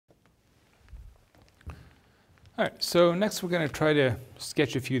All right, so next we're going to try to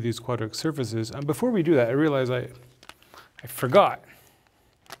sketch a few of these quadric surfaces. Before we do that, I realize I forgot.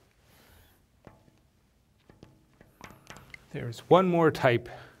 There's one more type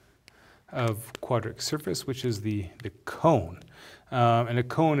of quadric surface, which is the cone. And a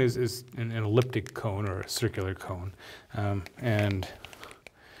cone is an elliptic cone or a circular cone. And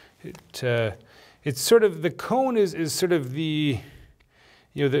it's sort of, the cone is sort of the,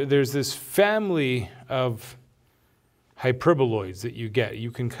 there's this family of hyperboloids that you get.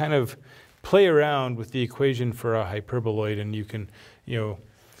 You can kind of play around with the equation for a hyperboloid, and you can,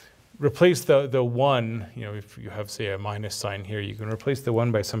 replace the one, if you have, say, a minus sign here, you can replace the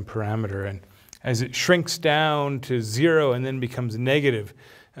one by some parameter, and as it shrinks down to 0 and then becomes negative,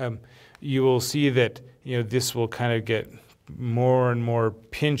 you will see that, this will kind of get more and more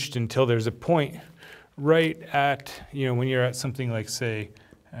pinched until there's a point right at, when you're at something like, say,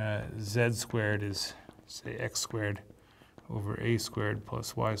 z squared is, say, x squared over a squared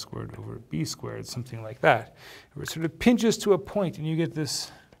plus y squared over b squared, something like that, where it sort of pinches to a point and you get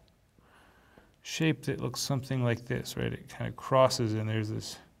this shape that looks something like this, right? It kind of crosses and there's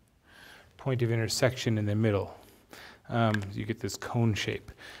this point of intersection in the middle. You get this cone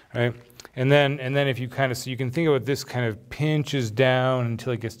shape, right? And then if you kind of, so you can think about this kind of pinches down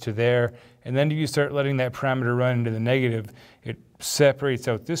until it gets to there, and then if you start letting that parameter run into the negative, it separates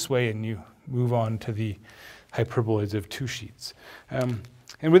out this way and you move on to the hyperboloids of two sheets. And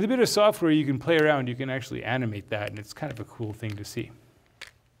with a bit of software you can play around, you can actually animate that, and it's kind of a cool thing to see.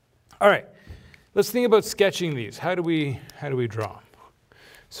 All right, let's think about sketching these. How do we draw them?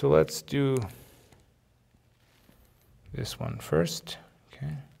 So let's do this one first.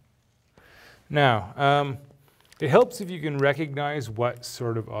 Okay. Now, it helps if you can recognize what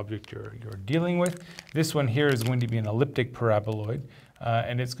sort of object you're dealing with. This one here is going to be an elliptic paraboloid,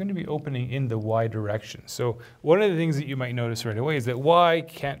 and it's going to be opening in the y direction. So one of the things that you might notice right away is that y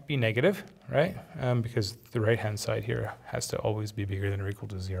can't be negative, right? Because the right-hand side here has to always be bigger than or equal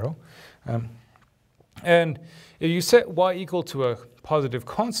to 0. And if you set y equal to a positive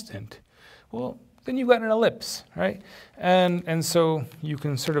constant, well, then you've got an ellipse, right? And so you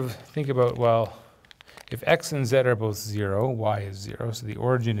can sort of think about, well, if x and z are both 0, y is 0, so the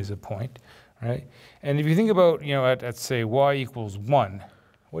origin is a point, right? And if you think about, at say y equals 1,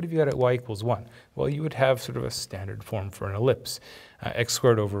 what have you got at y equals 1? Well, you would have sort of a standard form for an ellipse. X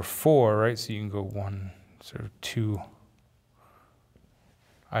squared over 4, right? So you can go 1, sort of 2,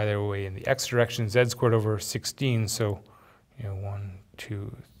 either way in the x direction, z squared over 16, so 1,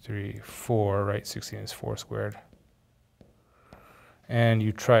 2, 3, 4, right? 16 is 4 squared. And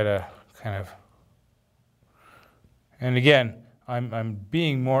you try to kind of, and again, I'm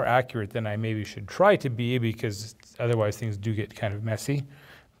being more accurate than I maybe should try to be, because otherwise things do get kind of messy,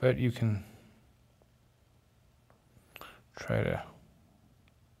 but you can try to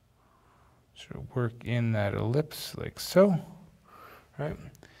sort of work in that ellipse like so, right?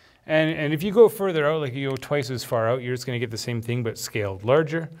 And if you go further out, like you go twice as far out, you're just going to get the same thing but scaled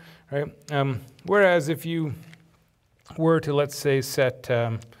larger, right? Whereas if you were to, let's say, set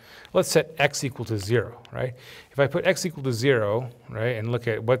x equal to 0, right? If I put x equal to 0, right, and look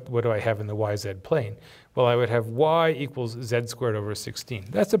at what do I have in the yz plane? Well, I would have y equals z squared over 16.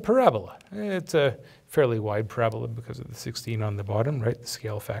 That's a parabola. It's a fairly wide parabola because of the 16 on the bottom, right, the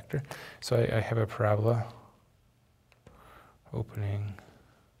scale factor. So I have a parabola opening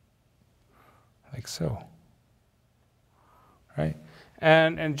like so, right?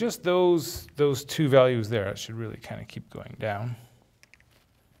 And just those two values there, I should really kind of keep going down.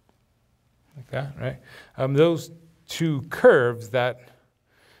 Like that, right? Those two curves, that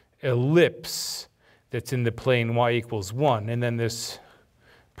ellipse that's in the plane y equals 1, and then this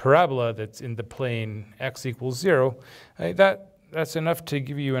parabola that's in the plane x equals 0, that's enough to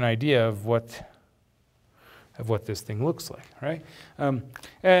give you an idea of what this thing looks like, right?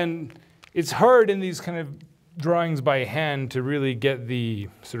 And it's hard in these kind of drawings by hand to really get the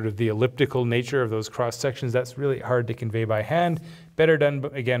sort of the elliptical nature of those cross sections. That's really hard to convey by hand. Better done,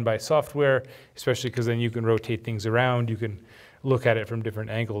 again, by software, especially because then you can rotate things around. You can look at it from different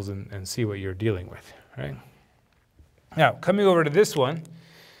angles and see what you're dealing with, right? Now, coming over to this one,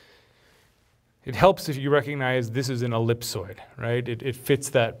 it helps if you recognize this is an ellipsoid, right? It fits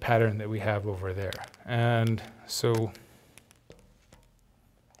that pattern that we have over there. And so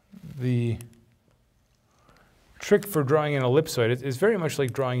the trick for drawing an ellipsoid is very much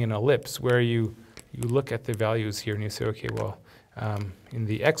like drawing an ellipse, where you look at the values here and you say, okay, well, in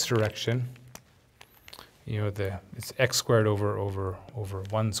the x direction, it's x squared over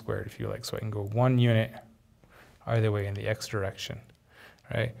 1 squared, if you like. So I can go 1 unit either way in the x direction,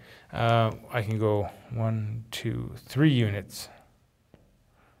 right? I can go 1, 2, 3 units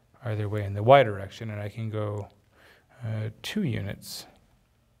either way in the y direction, and I can go 2 units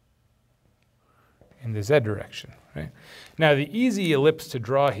in the z direction, right? Now, the easy ellipse to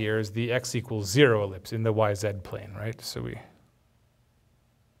draw here is the x equals 0 ellipse in the yz plane, right? So we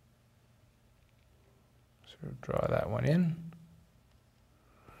sort of draw that one in,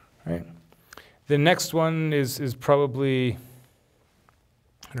 right? The next one is probably,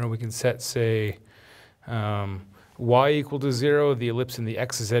 I don't know, we can set, say, y equal to 0. The ellipse in the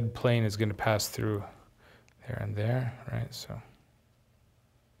xz plane is going to pass through there and there, right?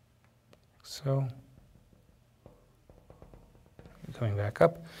 So coming back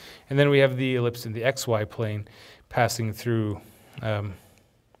up. And then we have the ellipse in the xy plane passing through, let's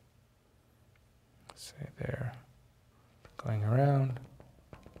say there, going around,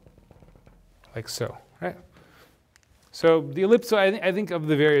 like so, right? So the ellipsoid, I think of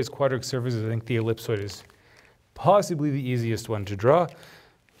the various quadric surfaces, I think the ellipsoid is possibly the easiest one to draw.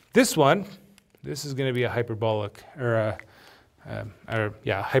 This one, this is going to be a hyperbolic, or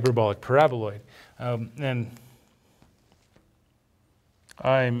hyperbolic paraboloid. And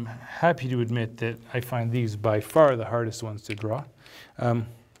I'm happy to admit that I find these by far the hardest ones to draw.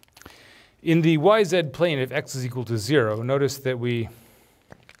 In the yz plane, if x is equal to 0, notice that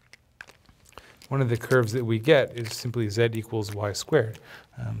one of the curves that we get is simply z equals y squared.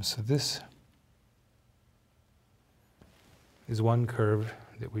 So this is one curve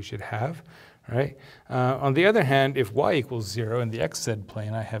that we should have, right? On the other hand, if y equals 0 in the xz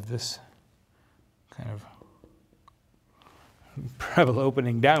plane, I have this kind of parabola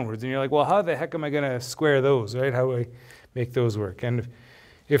opening downwards. And you're like, well, how the heck am I going to square those, right? How do I make those work? And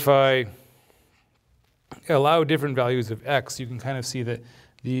if I allow different values of x, you can kind of see that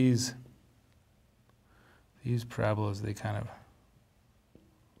these parabolas, they kind of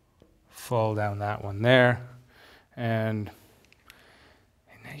fall down that one there. And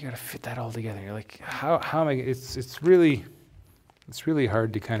now you got to fit that all together. You're like, how am I? It's really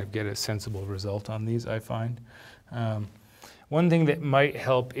hard to kind of get a sensible result on these, I find. One thing that might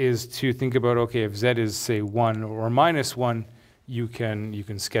help is to think about, okay, if z is, say, 1 or minus 1, you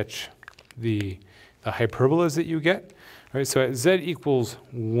can sketch the hyperbolas that you get. Right, so at z equals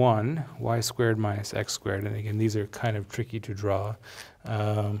 1, y squared minus x squared, and again, these are kind of tricky to draw.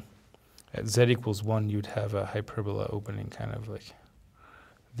 At z equals 1, you'd have a hyperbola opening kind of like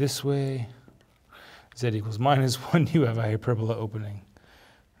this way. Z equals minus 1, you have a hyperbola opening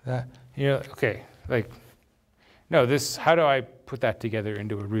that. You know, okay, like, no, this, how do I put that together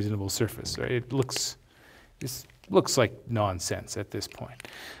into a reasonable surface, right? This looks like nonsense at this point.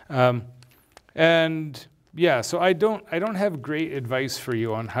 And yeah, so I don't have great advice for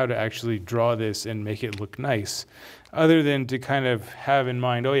you on how to actually draw this and make it look nice, other than to kind of have in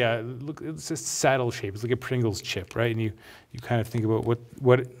mind, oh yeah, look, it's a saddle shape. It's like a Pringles chip, right? And you kind of think about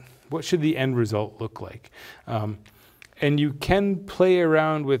what should the end result look like. And you can play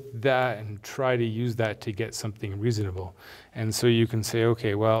around with that and try to use that to get something reasonable. And so you can say,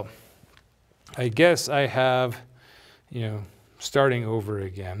 okay, well, I guess I have, you know, starting over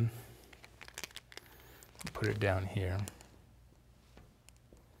again. Put it down here.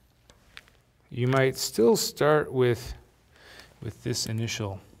 You might still start with this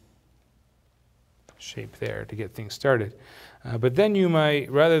initial shape there to get things started. But then you might,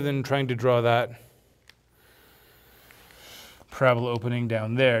 rather than trying to draw that parabola opening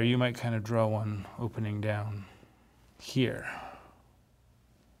down there, you might kind of draw one opening down here.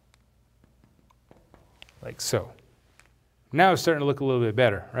 Like so. Now it's starting to look a little bit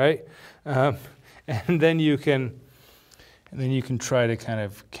better, right? And then you can try to kind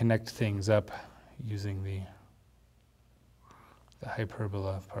of connect things up using the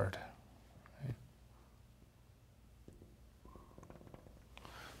hyperbola part. Right?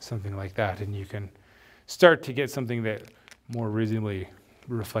 Something like that, and you can start to get something that more reasonably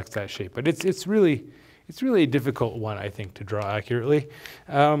reflects that shape. But it's really a difficult one, I think, to draw accurately.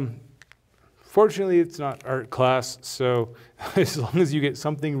 Fortunately, it's not art class, so as long as you get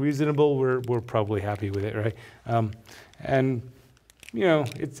something reasonable, we're probably happy with it, right? And you know,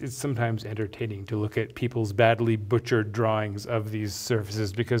 it's sometimes entertaining to look at people's badly butchered drawings of these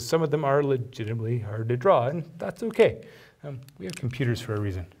surfaces, because some of them are legitimately hard to draw, and that's okay. We have computers for a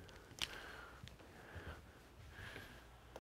reason.